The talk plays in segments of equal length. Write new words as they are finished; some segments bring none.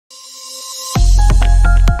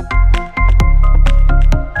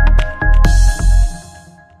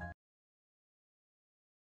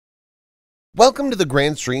Welcome to the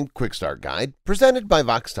Grandstream Quick Start Guide presented by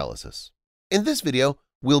Voxtelesys. In this video,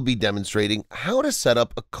 we'll be demonstrating how to set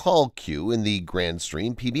up a call queue in the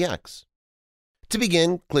Grandstream PBX. To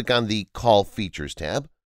begin, click on the Call Features tab,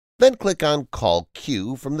 then click on Call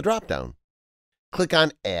Queue from the dropdown. Click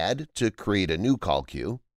on Add to create a new call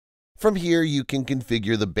queue. From here, you can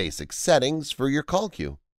configure the basic settings for your call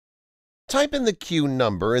queue. Type in the queue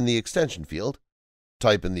number in the extension field.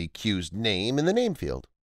 Type in the queue's name in the name field.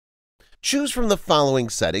 Choose from the following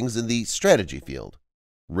settings in the Strategy field: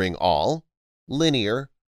 Ring All,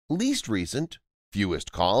 Linear, Least Recent,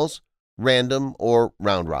 Fewest Calls, Random, or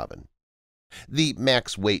Round Robin. The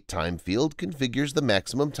Max Wait Time field configures the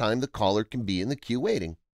maximum time the caller can be in the queue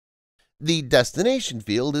waiting. The Destination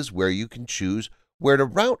field is where you can choose where to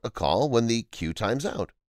route a call when the queue times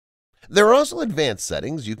out. There are also advanced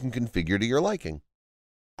settings you can configure to your liking.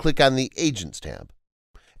 Click on the Agents tab.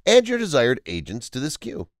 Add your desired agents to this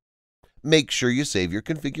queue. Make sure you save your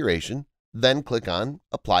configuration, then click on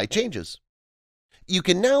Apply Changes. You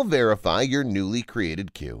can now verify your newly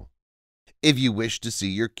created queue. If you wish to see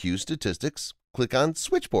your queue statistics, click on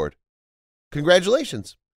Switchboard.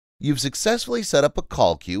 Congratulations! You've successfully set up a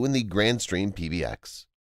call queue in the Grandstream PBX.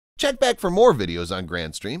 Check back for more videos on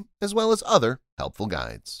Grandstream, as well as other helpful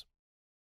guides.